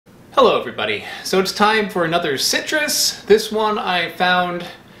Hello everybody. So it's time for another citrus. This one I found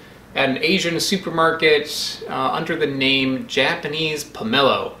at an Asian supermarket under the name Japanese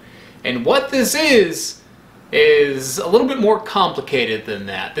pomelo. And what this is a little bit more complicated than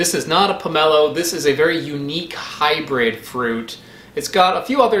that. This is not a pomelo, this is a very unique hybrid fruit. It's got a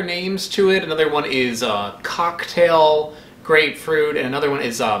few other names to it. Another one is cocktail grapefruit and another one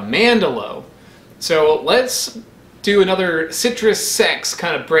is Mandelo. So let's do another citrus sex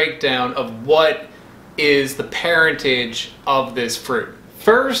kind of breakdown of what is the parentage of this fruit.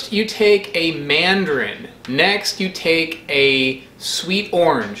 First, you take a mandarin. Next, you take a sweet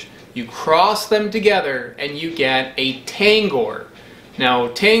orange. You cross them together and you get a tangor. Now,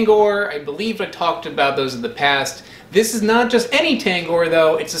 tangor, I believe I talked about those in the past. This is not just any tangor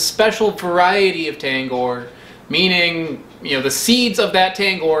though, it's a special variety of tangor, meaning, you know, the seeds of that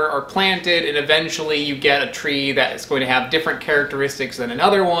tangor are planted and eventually you get a tree that is going to have different characteristics than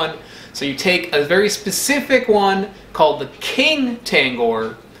another one. So you take a very specific one called the king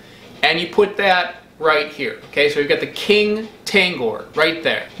tangor and you put that right here. Okay, so you've got the king tangor right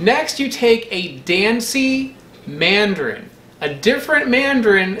there. Next you take a Dancy mandarin, a different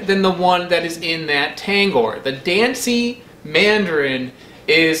mandarin than the one that is in that tangor. The Dancy mandarin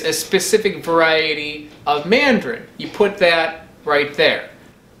is a specific variety of mandarin. You put that right there.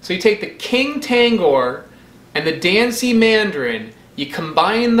 So you take the king tangor and the Dancy mandarin, you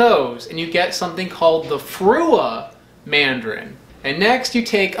combine those and you get something called the Frua mandarin. And next you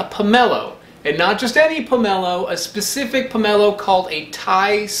take a pomelo, and not just any pomelo, a specific pomelo called a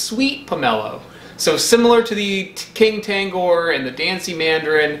Thai sweet pomelo. So similar to the king tangor and the Dancy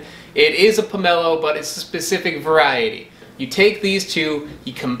mandarin, it is a pomelo, but it's a specific variety. You take these two,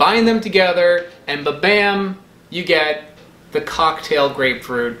 you combine them together, and ba-bam, you get the cocktail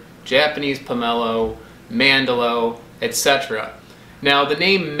grapefruit, Japanese pomelo, Mandelo, etc. Now, the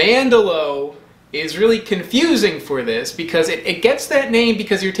name Mandelo is really confusing for this because it gets that name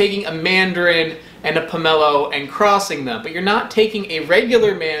because you're taking a mandarin and a pomelo and crossing them, but you're not taking a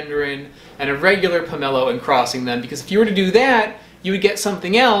regular mandarin and a regular pomelo and crossing them, because if you were to do that, you would get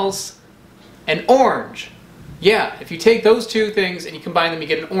something else, an orange. Yeah, if you take those two things and you combine them, you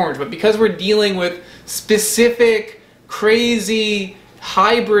get an orange. But because we're dealing with specific, crazy,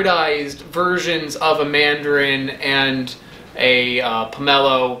 hybridized versions of a mandarin and a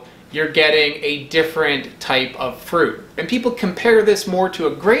pomelo, you're getting a different type of fruit. And people compare this more to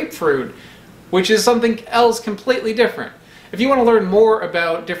a grapefruit, which is something else completely different. If you want to learn more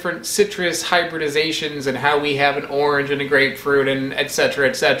about different citrus hybridizations and how we have an orange and a grapefruit and etc.,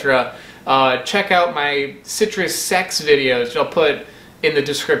 etc., check out my citrus sex videos, which I'll put in the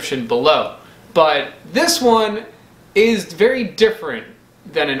description below. But this one is very different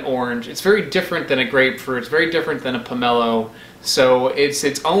than an orange. It's very different than a grapefruit. It's very different than a pomelo. So it's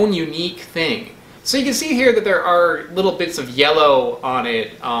its own unique thing. So you can see here that there are little bits of yellow on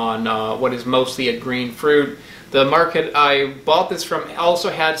it on what is mostly a green fruit. The market I bought this from also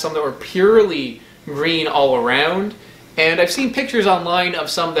had some that were purely green all around. And I've seen pictures online of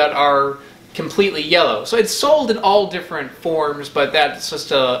some that are completely yellow. So it's sold in all different forms, but that's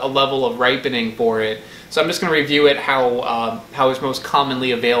just a level of ripening for it. So I'm just going to review it how it's most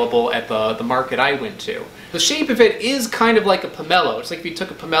commonly available at the market I went to. The shape of it is kind of like a pomelo. It's like if you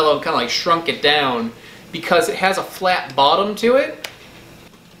took a pomelo and kind of like shrunk it down, because it has a flat bottom to it.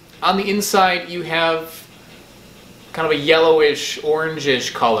 On the inside you have kind of a yellowish,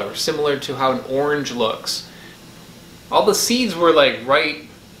 orangish color, similar to how an orange looks. All the seeds were like right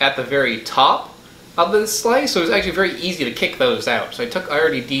at the very top of the slice, so it was actually very easy to kick those out. So I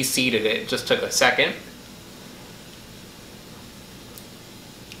already de-seeded it, it just took a second.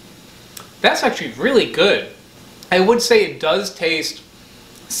 That's actually really good. I would say it does taste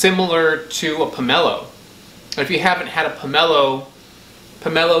similar to a pomelo. If you haven't had a pomelo,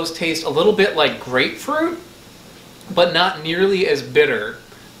 pomelos taste a little bit like grapefruit, but not nearly as bitter,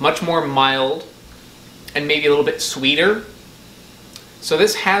 much more mild, and maybe a little bit sweeter. So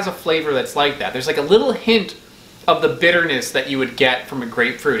this has a flavor that's like that. There's like a little hint of the bitterness that you would get from a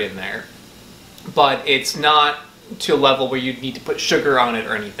grapefruit in there, but it's not to a level where you'd need to put sugar on it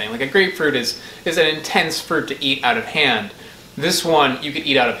or anything. Like a grapefruit is an intense fruit to eat out of hand. This one you could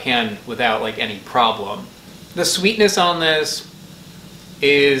eat out of hand without like any problem. The sweetness on this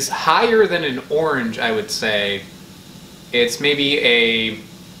is higher than an orange, I would say. It's maybe a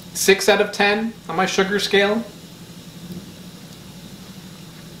 6 out of 10 on my sugar scale.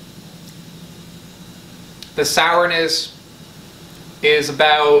 The sourness is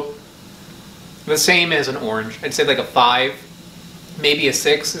about the same as an orange. I'd say like a 5, maybe a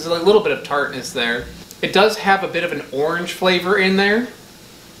 6. There's a little bit of tartness there. It does have a bit of an orange flavor in there,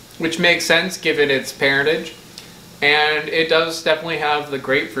 which makes sense given its parentage. And it does definitely have the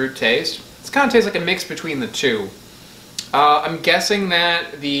grapefruit taste. It kind of tastes like a mix between the two. I'm guessing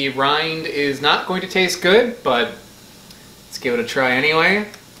that the rind is not going to taste good, but let's give it a try anyway.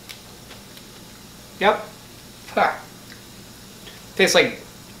 Yep. Tastes like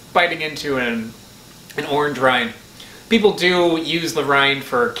biting into an orange rind. People do use the rind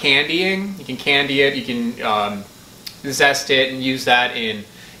for candying. You can candy it, you can zest it and use that in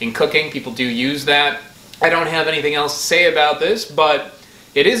cooking. People do use that. I don't have anything else to say about this, but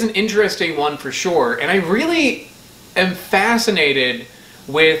it is an interesting one for sure. And I really am fascinated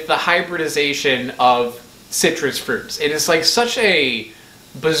with the hybridization of citrus fruits. It is like such a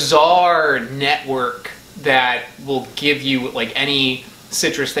bizarre network that will give you like any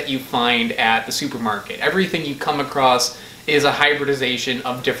citrus that you find at the supermarket. Everything you come across is a hybridization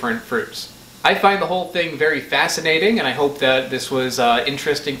of different fruits. I find the whole thing very fascinating, and I hope that this was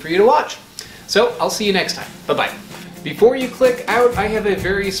interesting for you to watch. So I'll see you next time. Bye-bye. Before you click out, I have a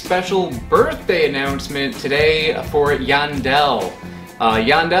very special birthday announcement today for Yandel.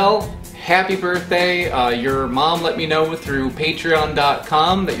 Yandel, happy birthday. Your mom let me know through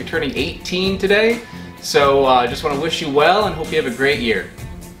patreon.com that you're turning 18 today. So just want to wish you well and hope you have a great year.